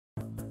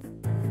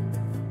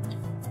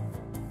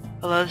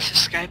Hello, this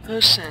is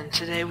Skypost, and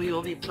today we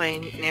will be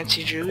playing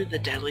Nancy Drew, The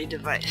Deadly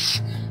Device.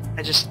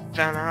 I just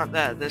found out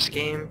that this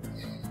game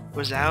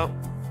was out,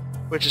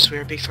 which is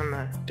weird because I'm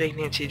a big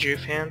Nancy Drew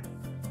fan.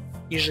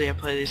 Usually I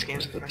play these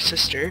games with my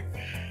sister,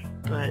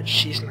 but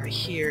she's not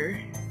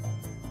here.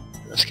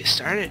 Let's get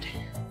started.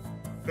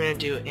 I'm gonna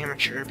do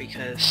amateur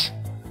because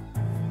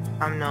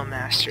I'm no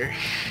master.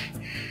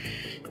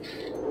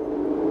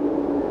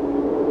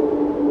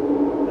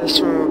 This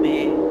one will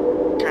be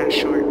kind of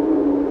short.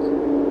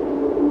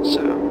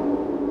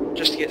 So,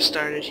 just to get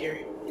started here.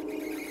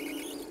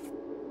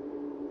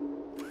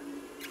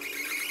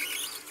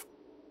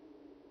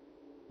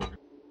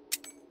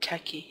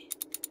 Techie.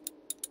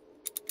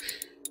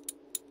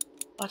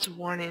 Lots of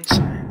warning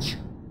signs.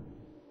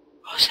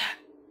 What was that?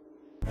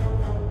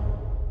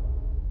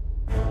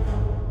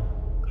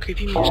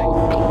 Creepy music.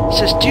 It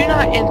says, do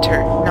not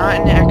enter, not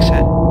an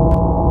exit.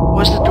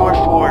 What's the door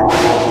for? You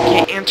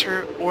can't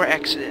enter or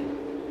exit it.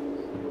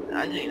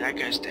 I think that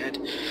guy's dead.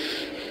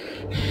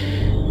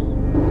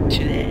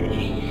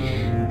 Today.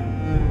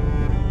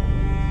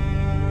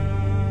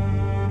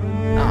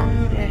 Oh,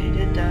 yeah, he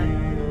did die.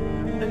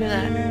 Look at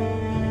that.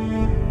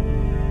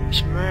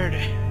 It's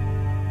murder.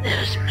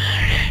 There's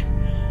murder.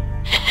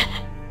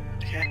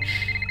 Okay.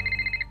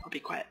 I'll be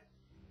quiet.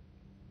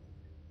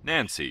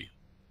 Nancy,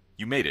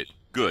 you made it.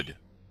 Good.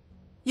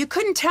 You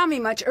couldn't tell me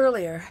much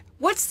earlier.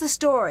 What's the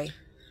story?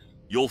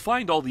 You'll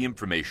find all the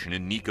information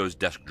in Nico's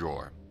desk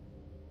drawer.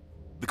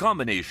 The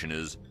combination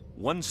is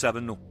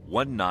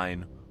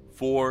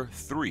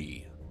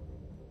 171943.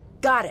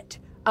 Got it.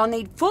 I'll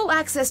need full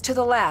access to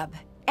the lab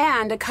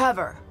and a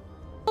cover.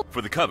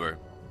 For the cover,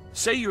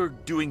 say you're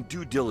doing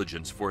due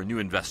diligence for a new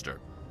investor.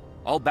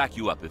 I'll back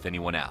you up if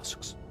anyone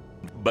asks.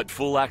 But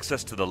full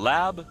access to the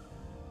lab?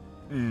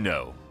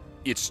 No.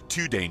 It's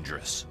too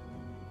dangerous.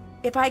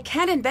 If I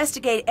can't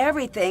investigate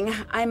everything,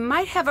 I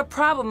might have a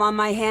problem on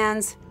my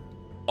hands.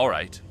 All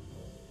right.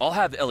 I'll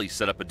have Ellie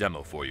set up a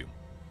demo for you.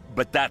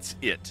 But that's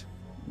it.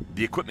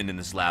 The equipment in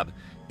this lab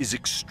is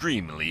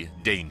extremely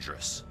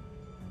dangerous.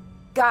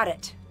 Got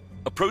it.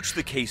 Approach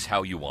the case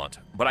how you want,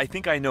 but I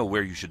think I know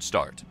where you should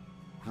start.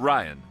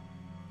 Ryan.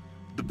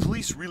 The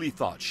police really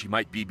thought she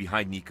might be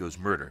behind Nico's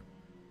murder.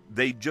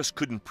 They just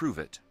couldn't prove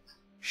it.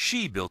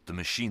 She built the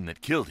machine that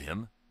killed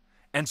him,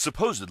 and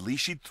supposedly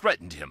she'd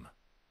threatened him.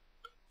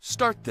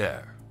 Start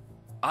there.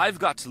 I've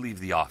got to leave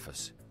the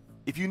office.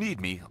 If you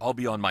need me, I'll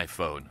be on my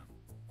phone.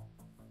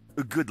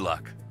 Good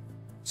luck.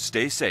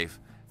 Stay safe,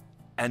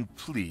 and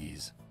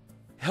please,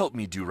 help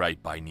me do right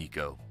by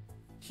Nico.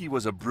 He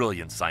was a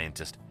brilliant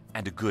scientist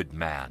and a good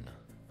man.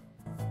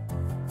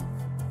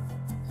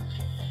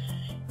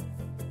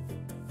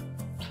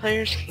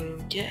 Players can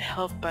get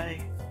help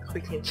by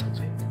clicking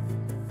something.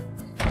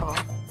 Oh.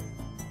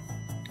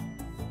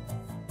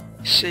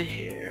 Let's see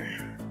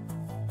here.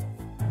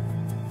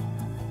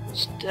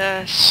 It's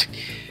desk.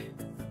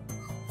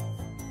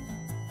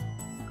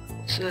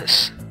 What's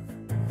this?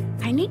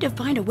 I need to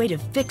find a way to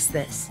fix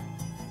this.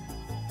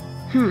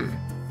 Hum.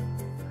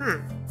 Hmm.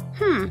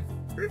 Hmm.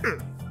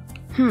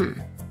 Hmm. Hmm.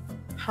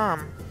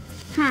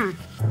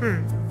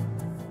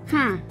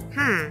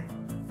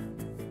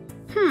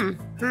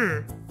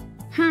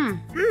 Hmm.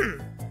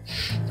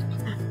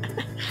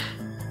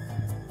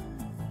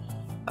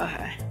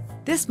 Okay.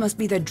 This must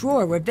be the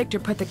drawer where Victor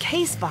put the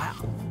case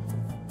file.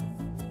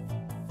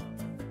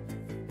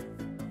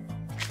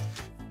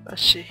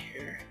 Let's see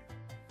here.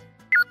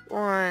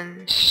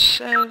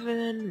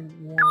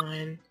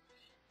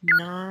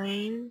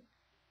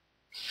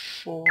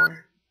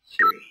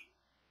 171943.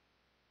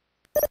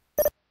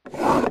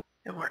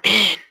 And we're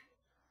in.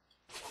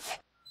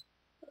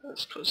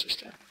 Let's close this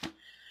down.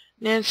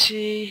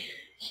 Nancy,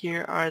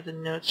 here are the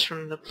notes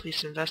from the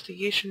police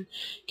investigation.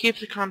 Keep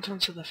the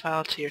contents of the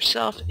file to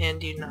yourself and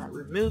do not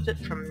remove it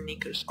from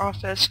Nico's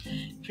office.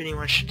 If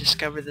anyone should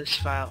discover this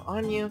file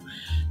on you,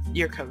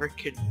 your cover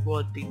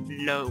would be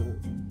low.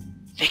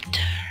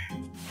 Victor.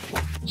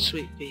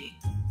 Sweet bee.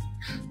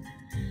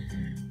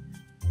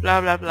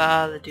 Blah blah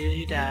blah, the dude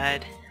who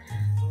died.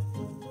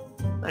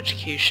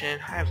 Electrocution,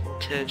 high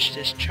voltage,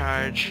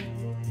 discharge,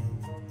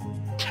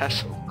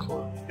 Tesla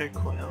coil.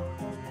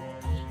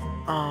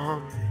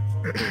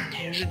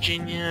 He was a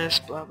genius,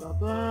 blah blah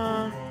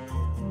blah.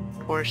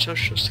 Poor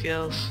social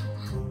skills.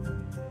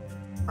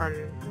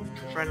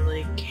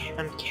 Unfriendly,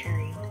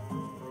 uncaring.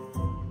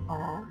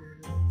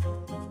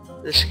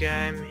 This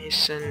guy,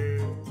 Mason,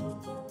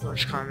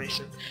 let's call him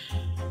Mason,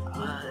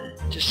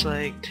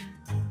 disliked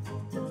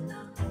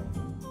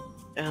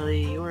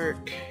Ellie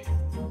York.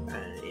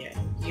 Yeah,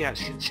 you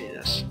guys can see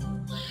this.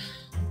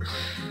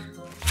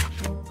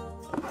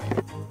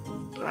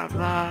 Blah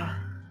blah.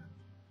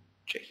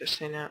 Check this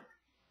thing out.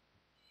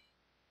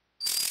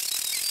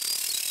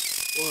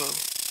 Whoa.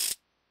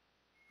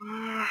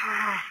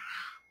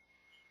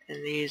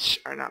 And these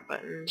are not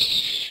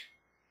buttons.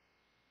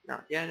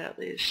 Not yet, at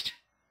least.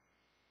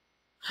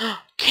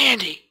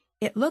 Candy!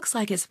 It looks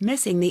like it's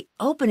missing the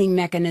opening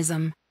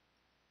mechanism.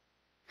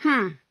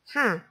 Hmm.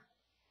 Hmm.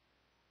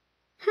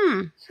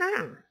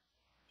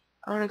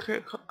 I want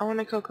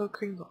a Cocoa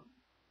Kringle.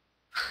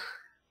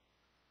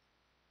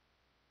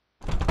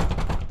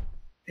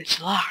 It's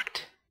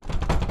locked.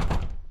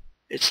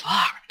 It's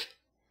locked.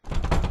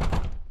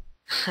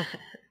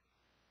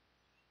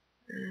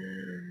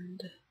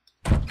 And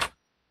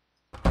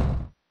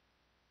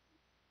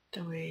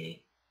then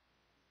we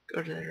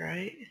go to the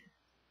right.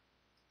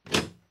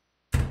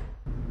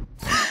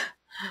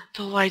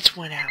 The lights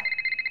went out.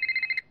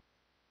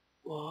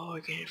 Whoa,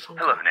 we're getting a phone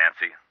call. Hello,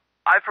 Nancy.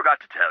 I forgot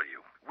to tell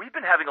you, we've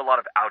been having a lot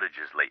of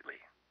outages lately.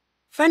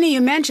 Funny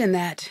you mention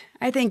that.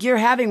 I think you're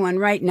having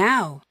one right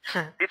now.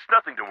 It's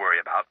nothing to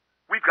worry about.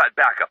 We've got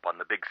backup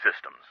on the big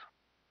systems.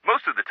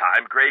 Most of the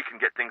time, Gray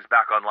can get things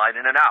back online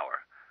in an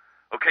hour.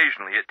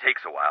 Occasionally it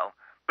takes a while,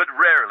 but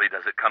rarely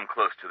does it come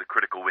close to the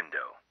critical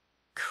window.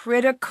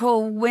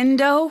 Critical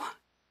window?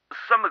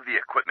 Some of the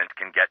equipment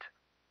can get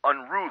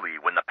unruly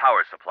when the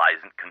power supply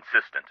isn't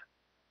consistent.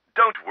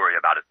 Don't worry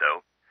about it,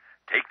 though.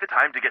 Take the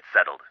time to get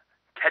settled.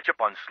 Catch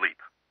up on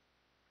sleep.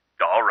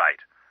 All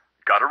right.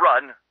 Gotta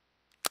run.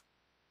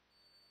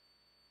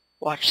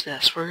 Watch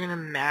this. We're gonna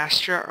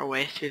master our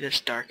way through this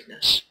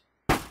darkness.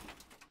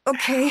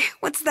 Okay,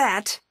 what's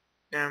that?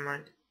 Never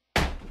mind.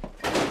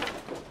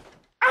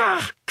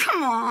 Ah,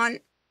 come on.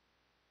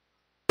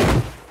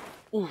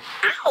 Oof.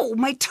 Ow,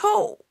 my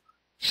toe.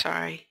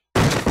 Sorry.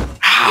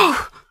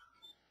 Ow!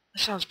 That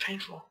sounds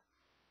painful.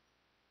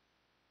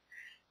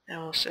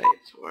 Now we'll say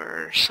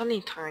for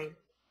sunny time.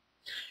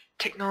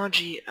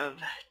 Technology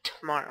of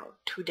tomorrow.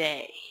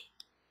 Today.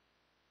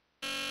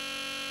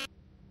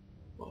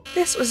 Whoa.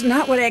 This was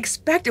not what I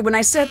expected when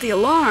I set the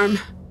alarm.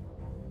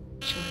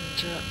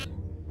 Something's up.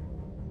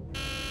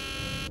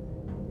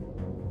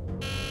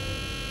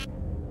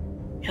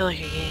 Feel like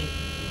a game.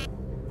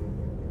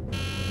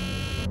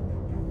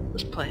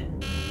 Let's play it.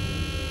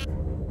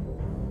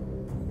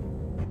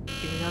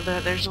 Even though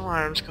that there's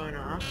alarms going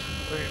off,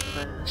 we're gonna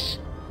play this.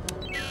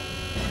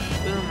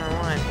 Boom, I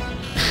won.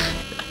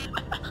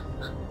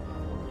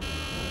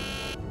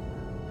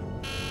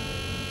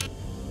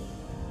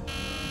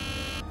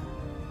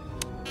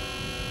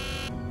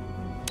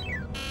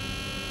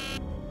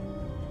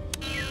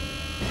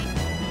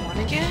 Won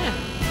again.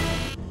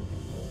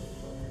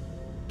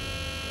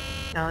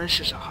 Now this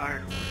is a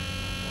hard one.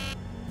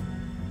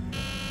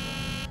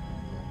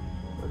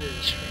 We'll do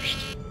this first.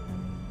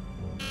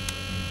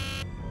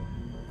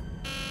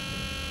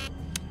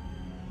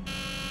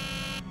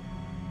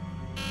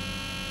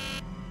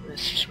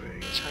 This is where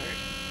it gets hard.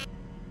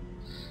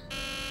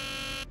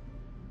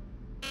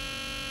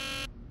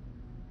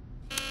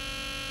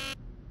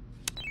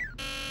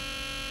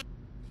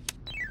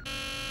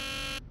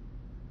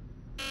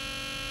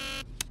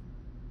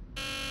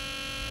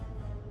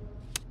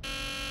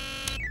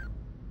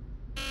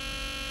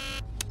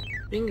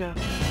 Bingo.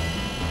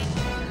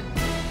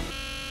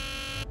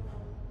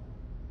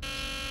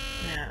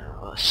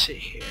 Now, let's see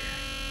here.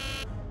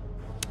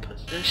 Put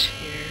this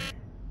here.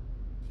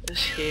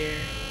 This here.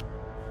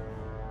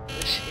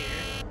 This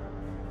here.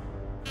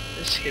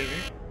 This here.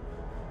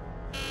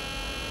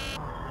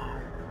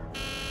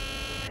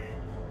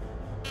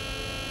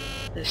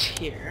 This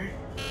here.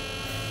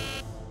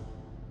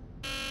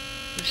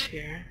 This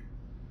here.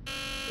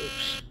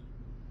 Oops.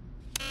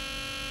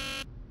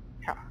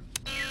 Yeah.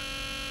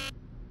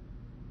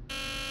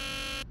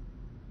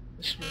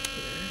 This one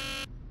here.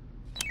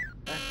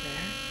 Back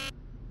there.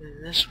 And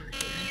then this one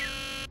here.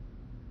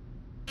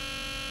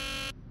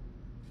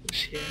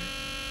 This here.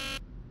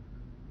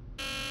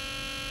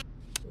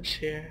 This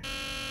here.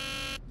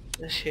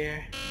 This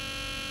here.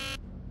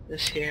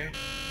 This here.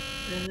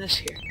 And this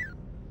here.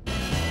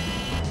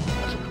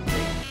 That's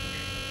complete.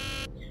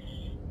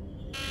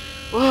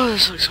 Whoa,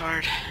 this looks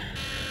hard.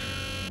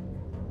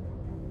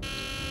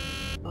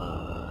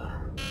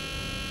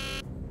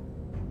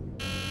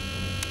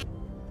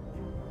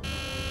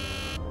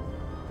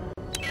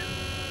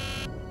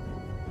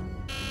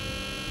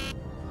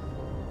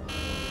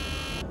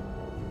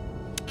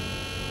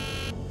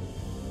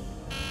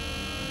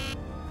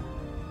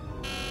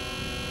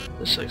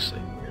 This looks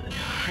like really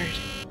hard.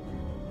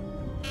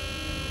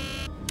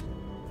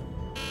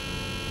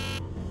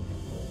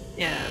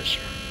 Yeah, that was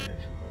wrong.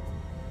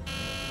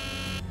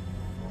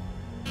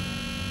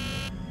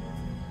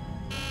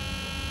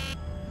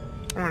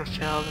 I'm gonna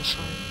fail this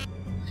one.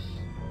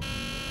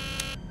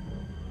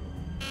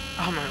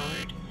 Oh my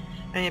lord.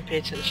 I need to pay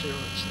attention to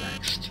what's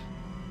next.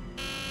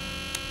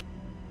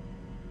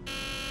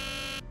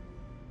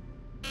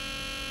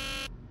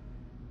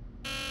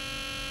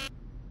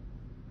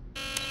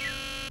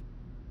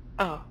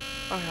 Oh,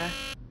 okay.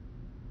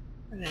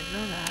 I didn't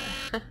know that.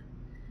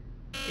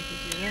 You can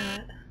do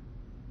that.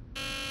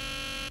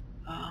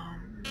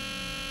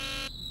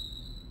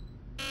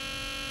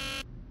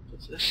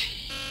 Put this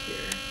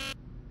here.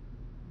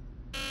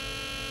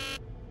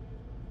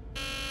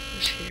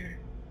 This here.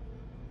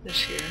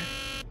 This here.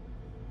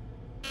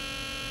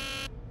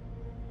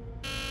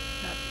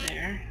 That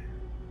there.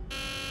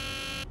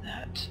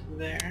 That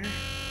there.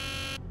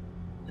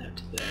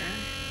 That there.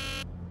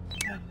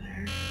 That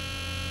there.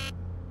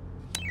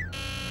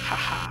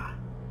 Haha.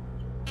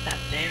 That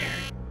there.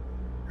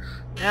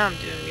 Now I'm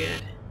doing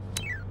good.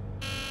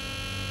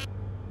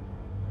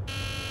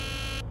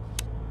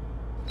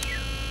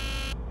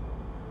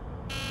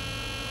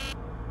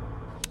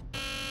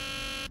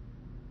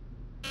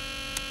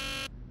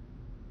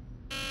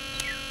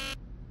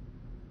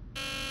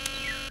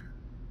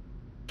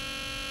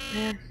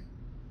 man.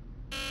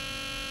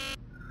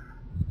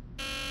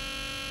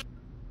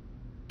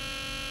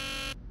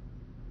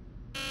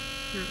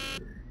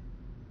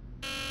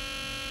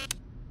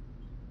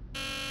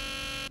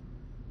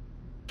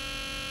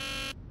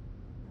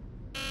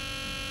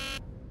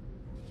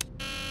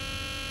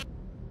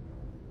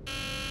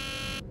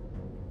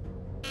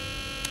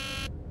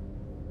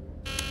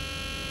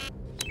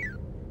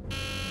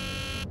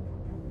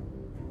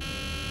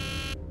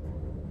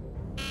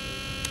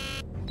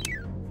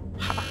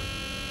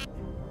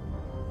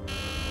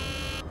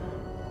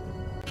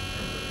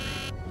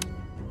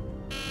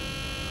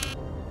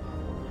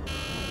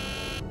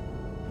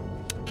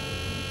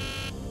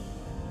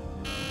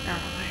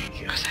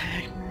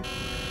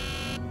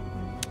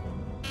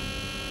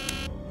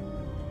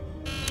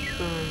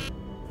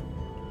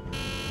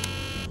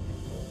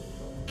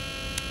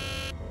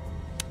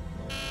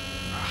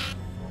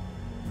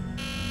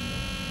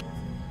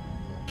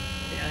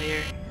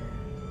 Failure.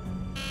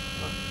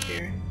 Up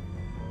here.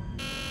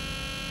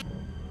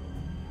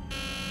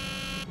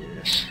 Do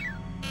this.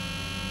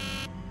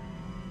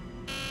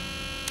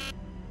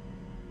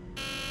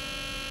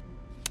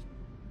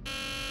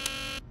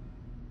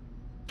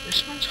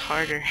 This one's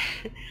harder.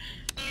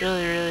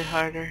 Really, really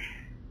harder.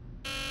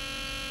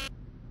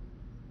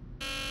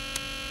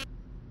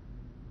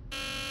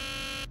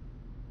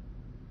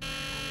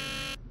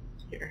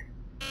 Here.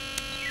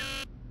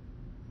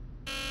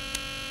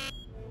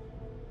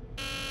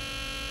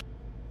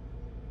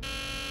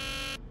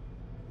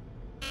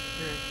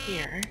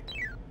 Here.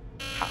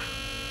 Ha.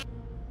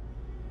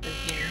 And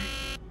here.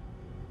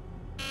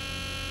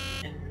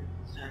 And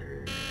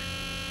then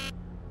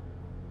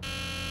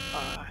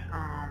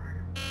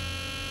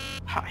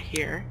ha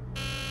here.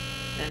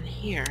 Then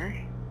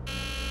here.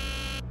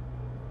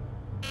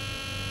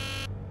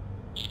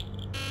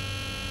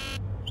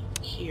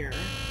 Here.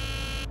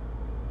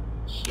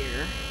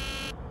 Here.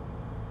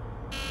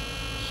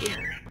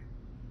 Here.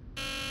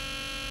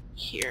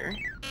 Here.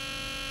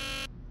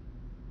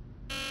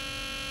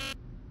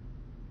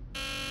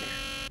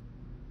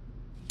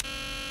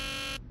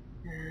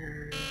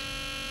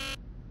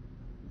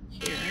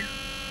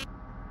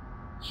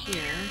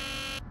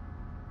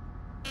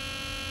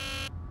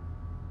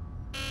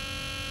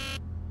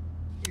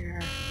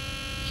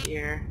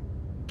 Here,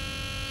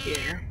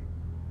 here,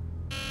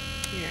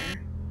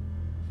 here,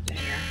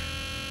 there,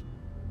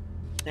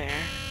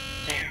 there,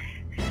 there.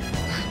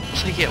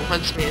 It's like it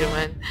wants me to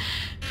win.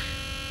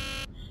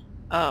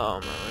 Oh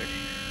my lord.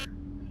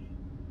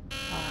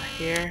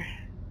 Here,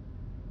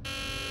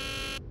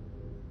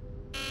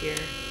 here,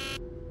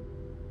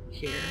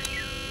 here.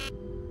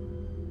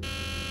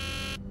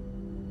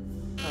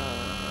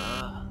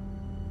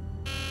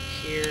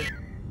 Here.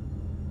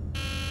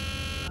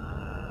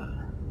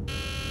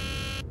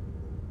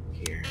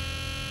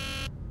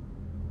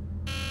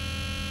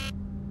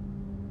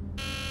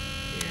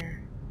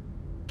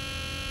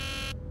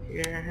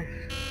 Here,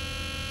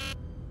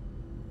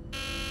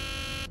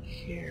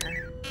 here, here,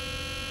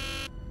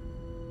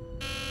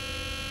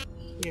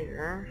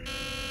 here,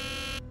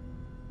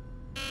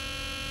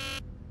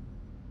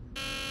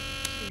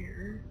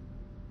 here,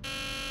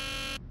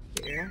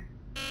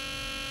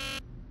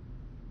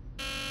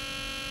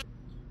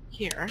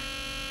 here,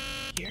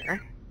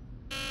 here,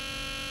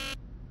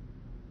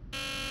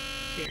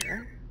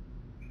 here.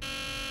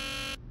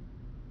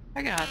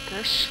 I got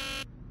this.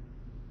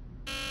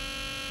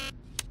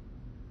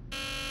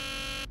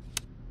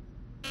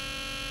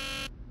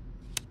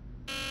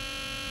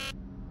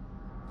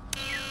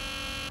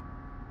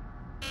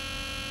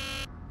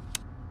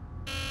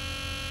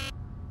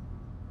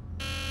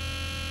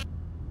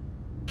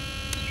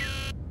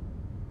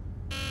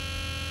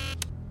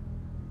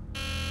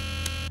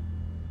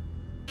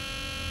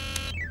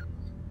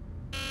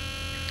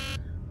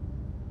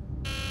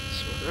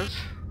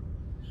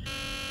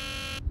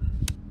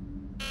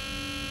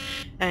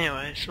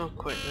 Anyways, we'll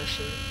quit this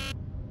and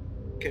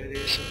go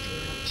do something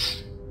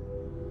else.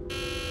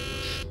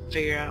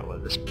 Figure out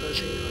what this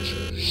buzzing noise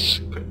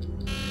is. Quit.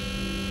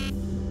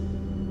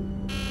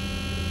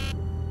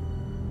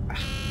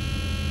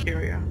 Here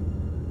we go.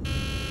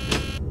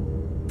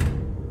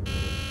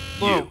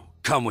 Whoa. You,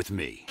 come with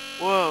me.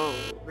 Whoa,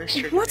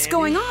 Mr. What's Demanding.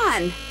 going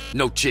on?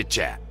 No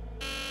chit-chat.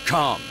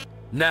 Come,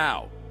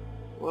 now.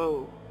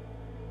 Whoa.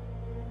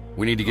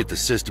 We need to get the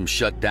system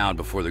shut down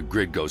before the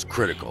grid goes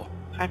critical.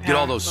 High Get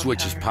all power, those low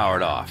switches power.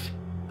 powered off.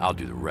 I'll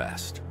do the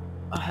rest.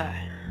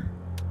 Okay.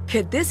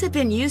 Could this have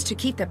been used to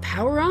keep the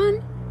power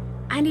on?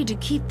 I need to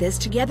keep this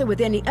together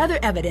with any other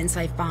evidence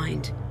I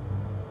find.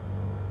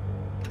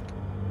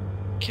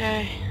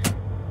 Okay.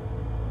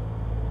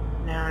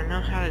 Now I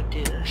know how to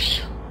do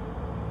this.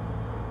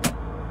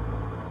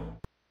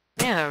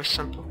 Yeah, that was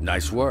simple.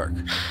 Nice work.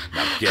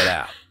 Now get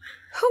out.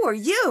 Who are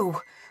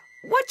you?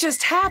 What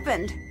just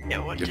happened? Yeah,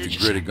 what If did the you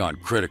grid say? had gone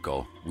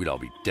critical, we'd all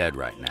be dead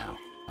right now.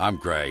 I'm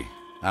Gray.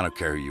 I don't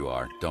care who you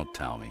are. Don't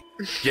tell me.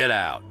 Get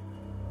out.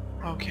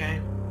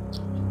 Okay.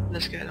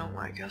 This guy don't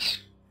like us.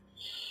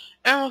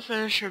 And we'll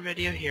finish our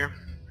video here.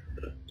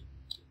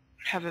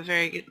 Have a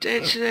very good day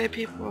today,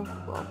 people.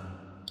 Well,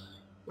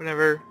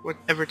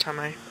 whatever time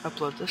I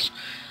upload this.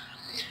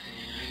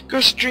 Go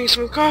drink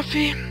some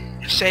coffee,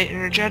 stay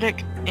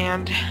energetic,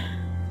 and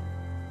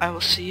I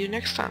will see you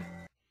next time.